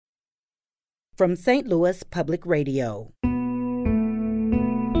from St. Louis Public Radio.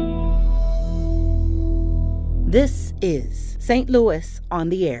 This is St. Louis on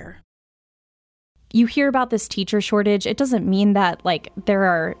the Air. You hear about this teacher shortage. It doesn't mean that, there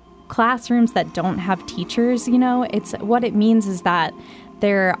are classrooms that don't have teachers, It's what it means is that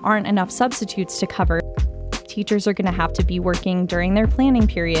there aren't enough substitutes to cover. Teachers are going to have to be working during their planning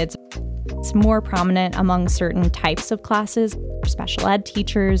periods. It's more prominent among certain types of classes, special ed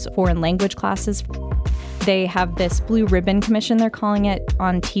teachers, foreign language classes. They have this Blue Ribbon Commission, they're calling it,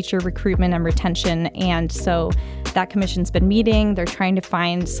 on teacher recruitment and retention. And so that commission's been meeting. They're trying to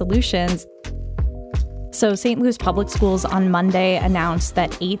find solutions. So St. Louis Public Schools on Monday announced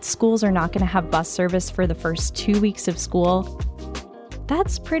that 8 schools are not going to have bus service for the first 2 weeks of school.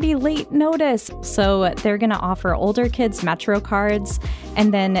 That's pretty late notice. So they're going to offer older kids Metro cards.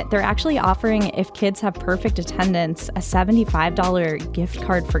 And then they're actually offering, if kids have perfect attendance, a $75 gift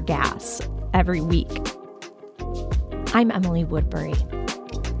card for gas every week. I'm Emily Woodbury.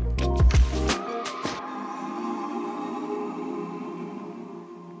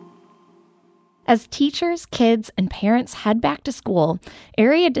 As teachers, kids, and parents head back to school,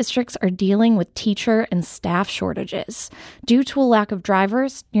 area districts are dealing with teacher and staff shortages. Due to a lack of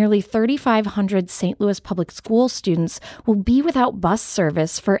drivers, nearly 3,500 St. Louis Public School students will be without bus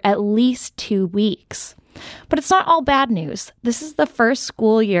service for at least 2 weeks. But it's not all bad news. This is the first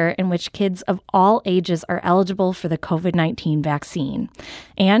school year in which kids of all ages are eligible for the COVID-19 vaccine.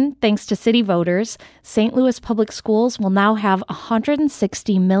 And thanks to city voters, St. Louis Public Schools will now have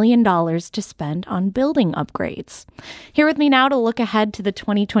 $160 million to spend on building upgrades. Here with me now to look ahead to the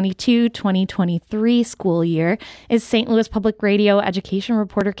 2022-2023 school year is St. Louis Public Radio education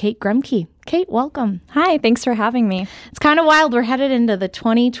reporter Kate Gremke. Kate, welcome. Hi, thanks for having me. It's kind of wild. We're headed into the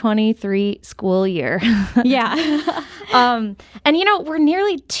 2023 school year. Yeah. And we're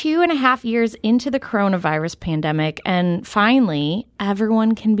nearly 2.5 years into the coronavirus pandemic, and finally,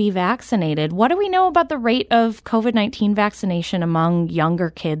 everyone can be vaccinated. What do we know about the rate of COVID-19 vaccination among younger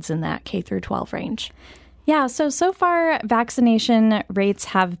kids in that K through 12 range? Yeah, so far, vaccination rates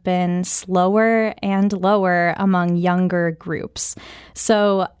have been slower and lower among younger groups.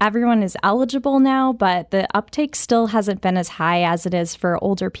 So everyone is eligible now, but the uptake still hasn't been as high as it is for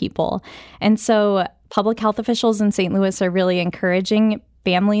older people. And so public health officials in St. Louis are really encouraging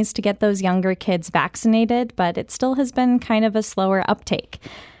families to get those younger kids vaccinated, but it still has been kind of a slower uptake.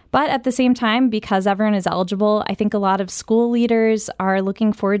 But at the same time, because everyone is eligible, I think a lot of school leaders are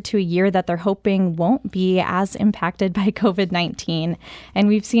looking forward to a year that they're hoping won't be as impacted by COVID-19. And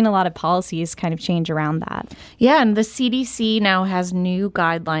we've seen a lot of policies kind of change around that. Yeah, and the CDC now has new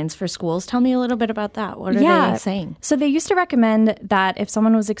guidelines for schools. Tell me a little bit about that. What are they saying? So they used to recommend that if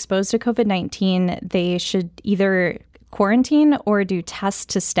someone was exposed to COVID-19, they should either quarantine or do tests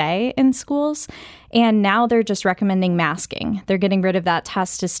to stay in schools. And now they're just recommending masking. They're getting rid of that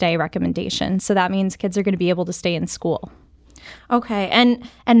test to stay recommendation. So that means kids are going to be able to stay in school. Okay,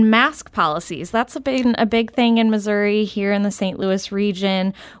 and mask policies, that's a big thing in Missouri, here in the St. Louis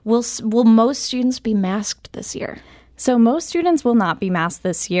region. Will most students be masked this year? So most students will not be masked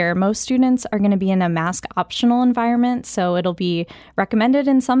this year. Most students are going to be in a mask optional environment. So it'll be recommended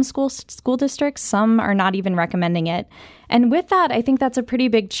in some school districts. Some are not even recommending it. And with that, I think that's a pretty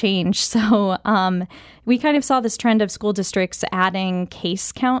big change. So we kind of saw this trend of school districts adding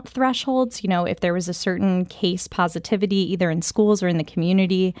case count thresholds. If there was a certain case positivity, either in schools or in the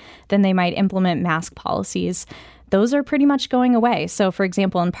community, then they might implement mask policies. Those are pretty much going away. So, for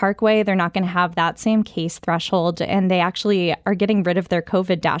example, in Parkway, they're not going to have that same case threshold, and they actually are getting rid of their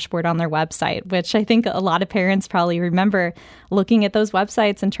COVID dashboard on their website, which I think a lot of parents probably remember looking at those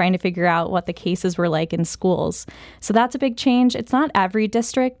websites and trying to figure out what the cases were like in schools. So that's a big change. It's not every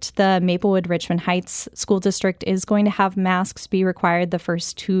district. The Maplewood-Richmond Heights School District is going to have masks be required the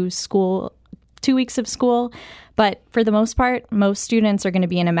first 2 weeks of school. But for the most part, most students are going to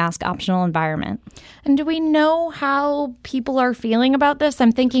be in a mask optional environment. And do we know how people are feeling about this?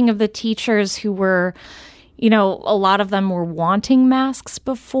 I'm thinking of the teachers who were, a lot of them were wanting masks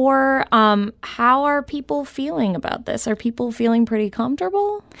before. How are people feeling about this? Are people feeling pretty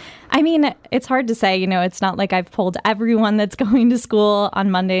comfortable? I mean, it's hard to say. It's not like I've polled everyone that's going to school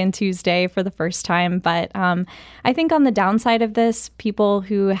on Monday and Tuesday for the first time. But I think on the downside of this, people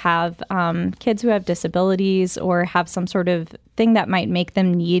who have kids who have disabilities or have some sort of thing that might make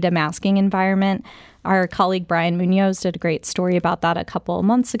them need a masking environment, Our colleague Brian Munoz did a great story about that a couple of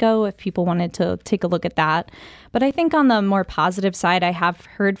months ago, if people wanted to take a look at that. But I think on the more positive side, I have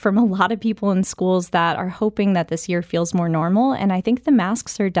heard from a lot of people in schools that are hoping that this year feels more normal. And I think the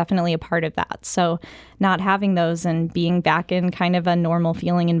masks are definitely a part of that. So not having those and being back in kind of a normal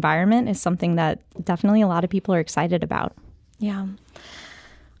feeling environment is something that definitely a lot of people are excited about. Yeah.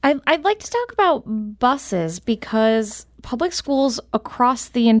 I'd like to talk about buses because public schools across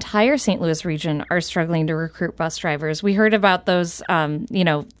the entire St. Louis region are struggling to recruit bus drivers. We heard about those,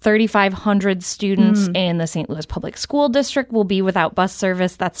 3,500 students in the St. Louis Public School District will be without bus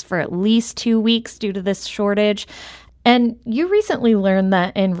service. That's for at least 2 weeks due to this shortage. And you recently learned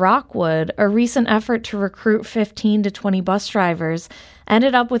that in Rockwood, a recent effort to recruit 15 to 20 bus drivers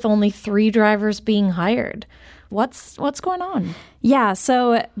ended up with only 3 drivers being hired. What's going on? Yeah,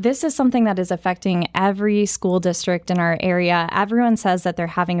 so this is something that is affecting every school district in our area. Everyone says that they're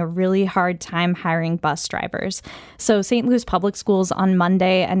having a really hard time hiring bus drivers. So St. Louis Public Schools on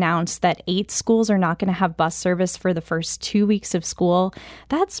Monday announced that 8 schools are not going to have bus service for the first 2 weeks of school.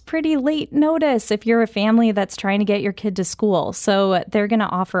 That's pretty late notice if you're a family that's trying to get your kid to school. So they're going to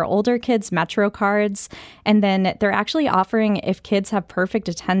offer older kids Metro cards, and then they're actually offering, if kids have perfect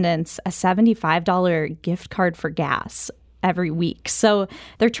attendance, a $75 gift card for gas every week. So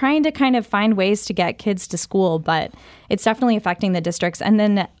they're trying to kind of find ways to get kids to school, but it's definitely affecting the districts. And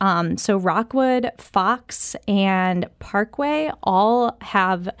then so Rockwood, Fox, and Parkway all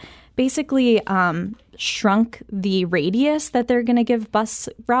have basically shrunk the radius that they're going to give bus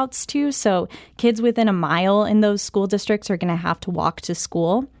routes to. So kids within a mile in those school districts are going to have to walk to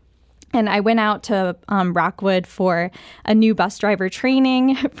school. And I went out to Rockwood for a new bus driver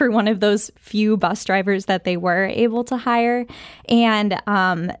training for one of those few bus drivers that they were able to hire. And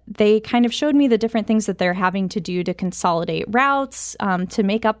they kind of showed me the different things that they're having to do to consolidate routes to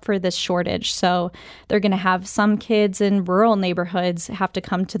make up for this shortage. So they're going to have some kids in rural neighborhoods have to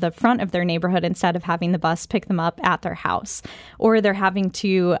come to the front of their neighborhood instead of having the bus pick them up at their house. Or they're having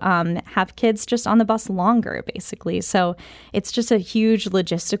to have kids just on the bus longer, basically. So it's just a huge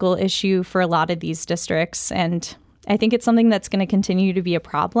logistical issue for a lot of these districts, and I think it's something that's going to continue to be a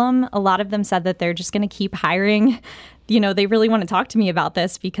problem. A lot of them said that they're just going to keep hiring. They really want to talk to me about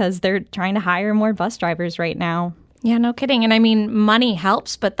this because they're trying to hire more bus drivers right now. Yeah, no kidding. And I mean, money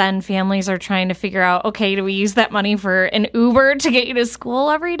helps, but then families are trying to figure out, okay, do we use that money for an Uber to get you to school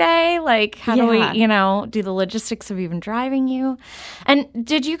every day? Like, how do we, do the logistics of even driving you? And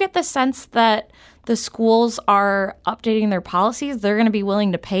did you get the sense that the schools are updating their policies? They're going to be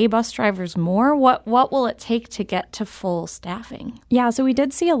willing to pay bus drivers more? What will it take to get to full staffing? Yeah, so we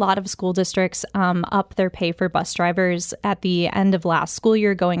did see a lot of school districts up their pay for bus drivers at the end of last school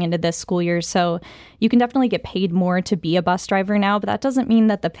year going into this school year. So you can definitely get paid more to be a bus driver now, but that doesn't mean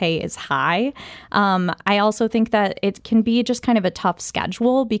that the pay is high. I also think that it can be just kind of a tough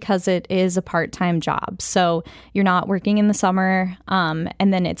schedule because it is a part-time job. So you're not working in the summer,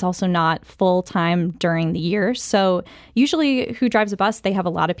 and then it's also not full-time during the year. So usually who drives a bus, they have a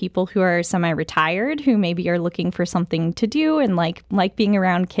lot of people who are semi-retired who maybe are looking for something to do and like being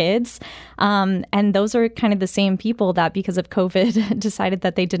around kids. And those are kind of the same people that because of COVID decided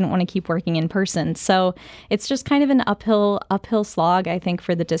that they didn't want to keep working in person. So it's just kind of an uphill slog, I think,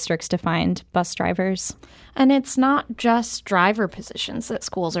 for the districts to find bus drivers. And it's not just driver positions that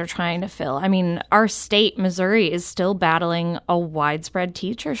schools are trying to fill. I mean, our state, Missouri, is still battling a widespread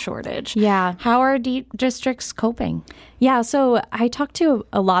teacher shortage. Yeah. How are districts coping? Yeah, so I talked to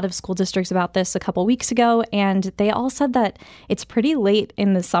a lot of school districts about this a couple weeks ago, and they all said that it's pretty late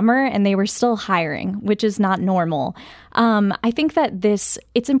in the summer and they were still hiring, which is not normal. I think that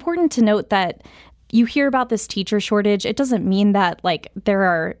it's important to note that you hear about this teacher shortage. It doesn't mean that there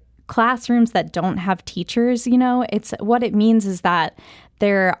are classrooms that don't have teachers. It's what it means is that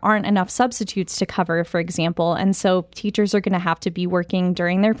there aren't enough substitutes to cover, for example. And so teachers are going to have to be working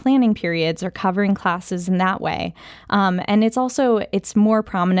during their planning periods or covering classes in that way. And it's more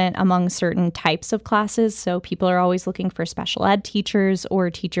prominent among certain types of classes. So people are always looking for special ed teachers or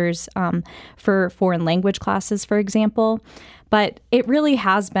teachers for foreign language classes, for example. But it really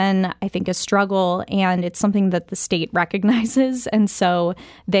has been, I think, a struggle, and it's something that the state recognizes. And so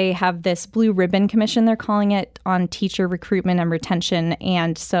they have this Blue Ribbon Commission, they're calling it, on teacher recruitment and retention.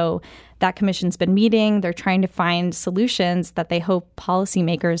 And so that commission's been meeting. They're trying to find solutions that they hope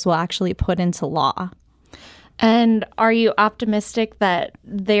policymakers will actually put into law. And are you optimistic that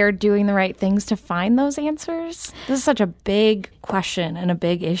they're doing the right things to find those answers? This is such a big question and a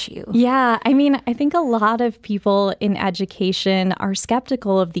big issue. Yeah, I mean, I think a lot of people in education are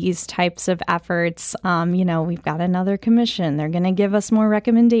skeptical of these types of efforts. We've got another commission. They're going to give us more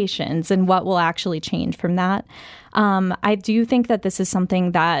recommendations, and what will actually change from that. I do think that this is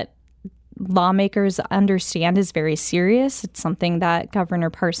something that lawmakers understand is very serious. It's something that Governor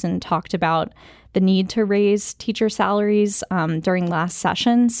Parson talked about, the need to raise teacher salaries during last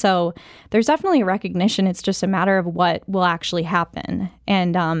session. So there's definitely a recognition. It's just a matter of what will actually happen.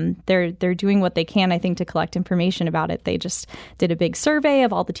 And they're doing what they can, I think, to collect information about it. They just did a big survey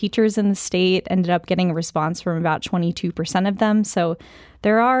of all the teachers in the state, ended up getting a response from about 22% of them. So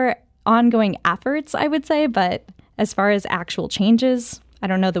there are ongoing efforts, I would say, but as far as actual changes, I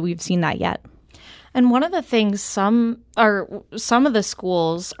don't know that we've seen that yet. And one of the things some of the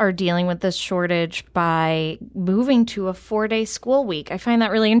schools are dealing with this shortage by moving to a 4-day school week. I find that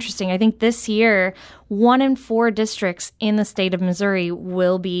really interesting. I think this year, 1 in 4 districts in the state of Missouri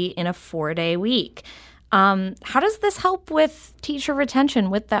will be in a 4-day week. How does this help with teacher retention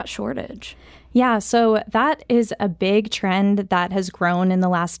with that shortage? Yeah, so that is a big trend that has grown in the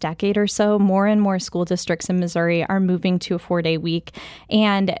last decade or so. More and more school districts in Missouri are moving to a 4-day week.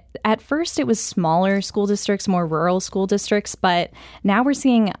 And at first it was smaller school districts, more rural school districts, but now we're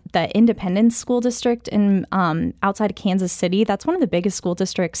seeing the Independence School District in outside of Kansas City. That's one of the biggest school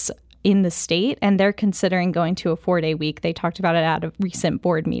districts in the state, and they're considering going to a 4-day week. They talked about it at a recent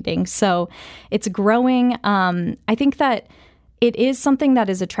board meeting. So it's growing. I think that it is something that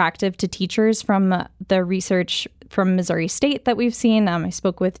is attractive to teachers from the research from Missouri State that we've seen. I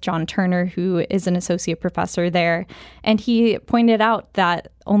spoke with John Turner, who is an associate professor there, and he pointed out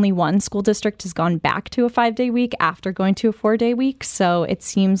that only one school district has gone back to a 5-day week after going to a 4-day week. So it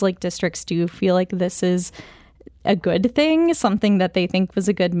seems like districts do feel like this is a good thing, something that they think was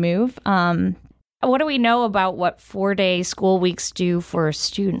a good move. What do we know about what 4-day school weeks do for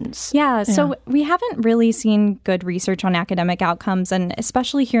students? Yeah, so we haven't really seen good research on academic outcomes, and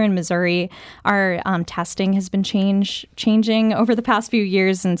especially here in Missouri, our testing has been changing over the past few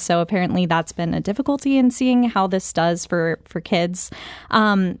years, and so apparently that's been a difficulty in seeing how this does for kids.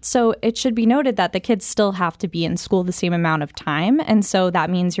 So it should be noted that the kids still have to be in school the same amount of time, and so that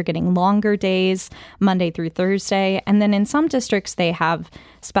means you're getting longer days, Monday through Thursday, and then in some districts they have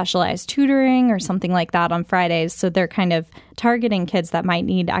specialized tutoring or something like that on Fridays. So they're kind of targeting kids that might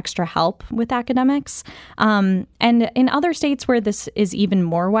need extra help with academics. And in other states where this is even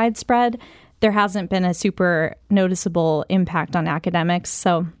more widespread, there hasn't been a super noticeable impact on academics.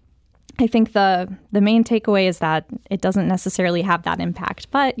 So I think the main takeaway is that it doesn't necessarily have that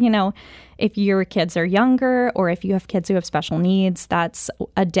impact. But, if your kids are younger or if you have kids who have special needs, that's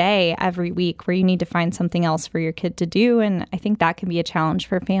a day every week where you need to find something else for your kid to do. And I think that can be a challenge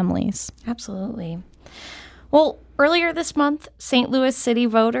for families. Absolutely. Well, earlier this month, St. Louis City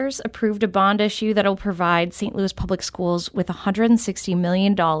voters approved a bond issue that will provide St. Louis Public Schools with $160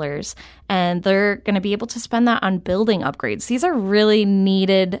 million, and they're going to be able to spend that on building upgrades. These are really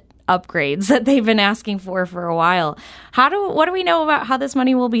needed upgrades that they've been asking for a while. What do we know about how this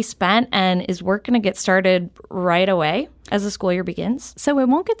money will be spent, and is work going to get started right away as the school year begins? So it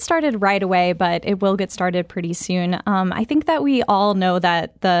won't get started right away, but it will get started pretty soon. I think that we all know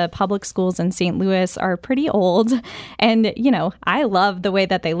that the public schools in St. Louis are pretty old, and I love the way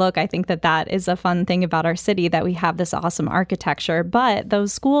that they look. I think that is a fun thing about our city, that we have this awesome architecture, but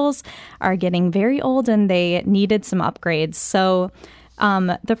those schools are getting very old and they needed some upgrades. So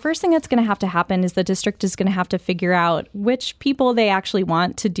the first thing that's going to happen is the district is going to have to figure out which people they actually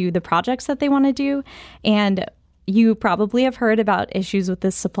want to do the projects that they want to do. And you probably have heard about issues with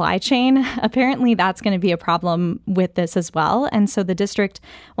the supply chain. Apparently, that's going to be a problem with this as well. And so the district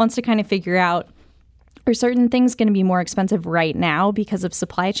wants to kind of figure out, are certain things going to be more expensive right now because of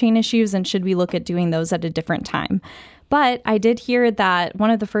supply chain issues? And should we look at doing those at a different time? But I did hear that one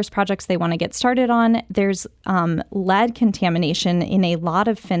of the first projects they want to get started on, there's lead contamination in a lot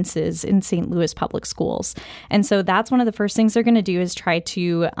of fences in St. Louis public schools. And so that's one of the first things they're going to do, is try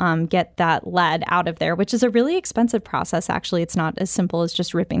to get that lead out of there, which is a really expensive process. Actually, it's not as simple as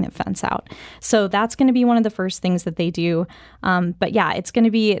just ripping the fence out. So that's going to be one of the first things that they do. But yeah, it's going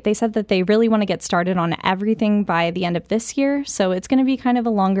to be, they said that they really want to get started on everything by the end of this year. So it's going to be kind of a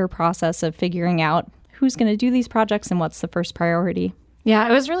longer process of figuring out who's going to do these projects and what's the first priority. Yeah,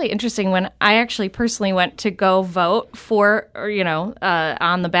 it was really interesting when I actually personally went to go vote for,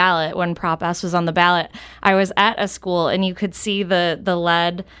 on the ballot when Prop S was on the ballot. I was at a school and you could see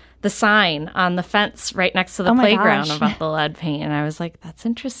the sign on the fence right next to the playground about the lead paint. And I was like, that's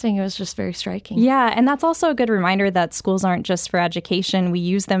interesting. It was just very striking. Yeah, and that's also a good reminder that schools aren't just for education. We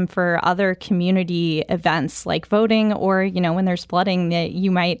use them for other community events like voting or, when there's flooding, that you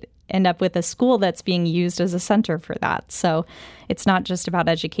might end up with a school that's being used as a center for that. So it's not just about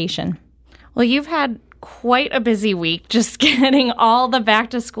education. Well, you've had quite a busy week just getting all the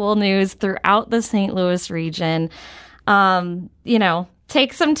back to school news throughout the St. Louis region.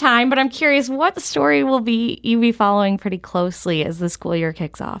 Take some time, but I'm curious, what story you be following pretty closely as the school year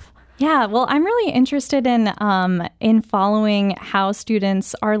kicks off? Yeah, well, I'm really interested in following how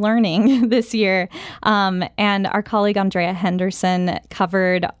students are learning this year. And our colleague Andrea Henderson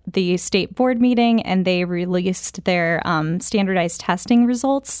covered the state board meeting, and they released their standardized testing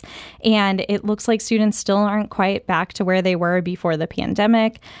results. And it looks like students still aren't quite back to where they were before the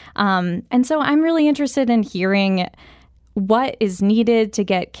pandemic. And so I'm really interested in hearing what is needed to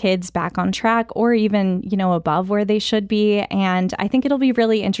get kids back on track or even, above where they should be. And I think it'll be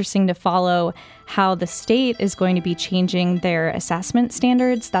really interesting to follow how the state is going to be changing their assessment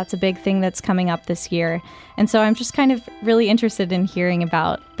standards. That's a big thing that's coming up this year. And so I'm just kind of really interested in hearing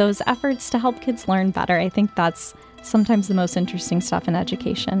about those efforts to help kids learn better. I think that's sometimes the most interesting stuff in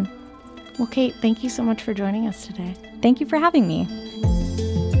education. Well, Kate, thank you so much for joining us today. Thank you for having me.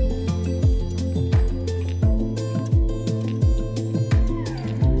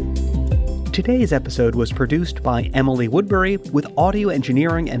 Today's episode was produced by Emily Woodbury with audio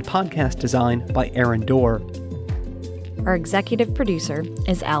engineering and podcast design by Aaron Dorr. Our executive producer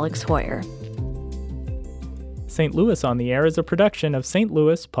is Alex Hoyer. St. Louis on the Air is a production of St.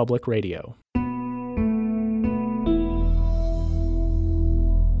 Louis Public Radio.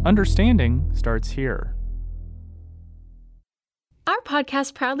 Understanding starts here. Our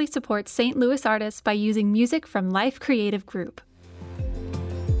podcast proudly supports St. Louis artists by using music from Life Creative Group.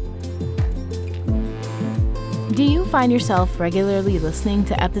 Do you find yourself regularly listening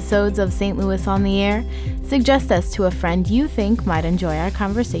to episodes of St. Louis on the Air? Suggest us to a friend you think might enjoy our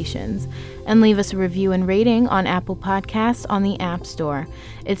conversations, and leave us a review and rating on Apple Podcasts on the App Store.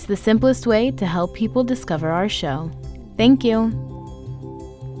 It's the simplest way to help people discover our show. Thank you.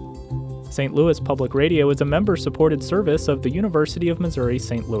 St. Louis Public Radio is a member-supported service of the University of Missouri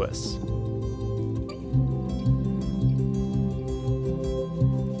St. Louis.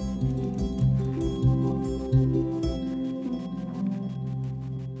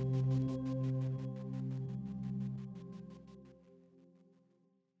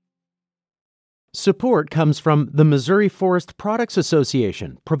 Support comes from the Missouri Forest Products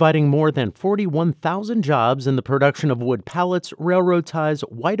Association, providing more than 41,000 jobs in the production of wood pallets, railroad ties,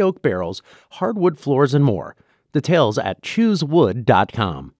 white oak barrels, hardwood floors, and more. Details at choosewood.com.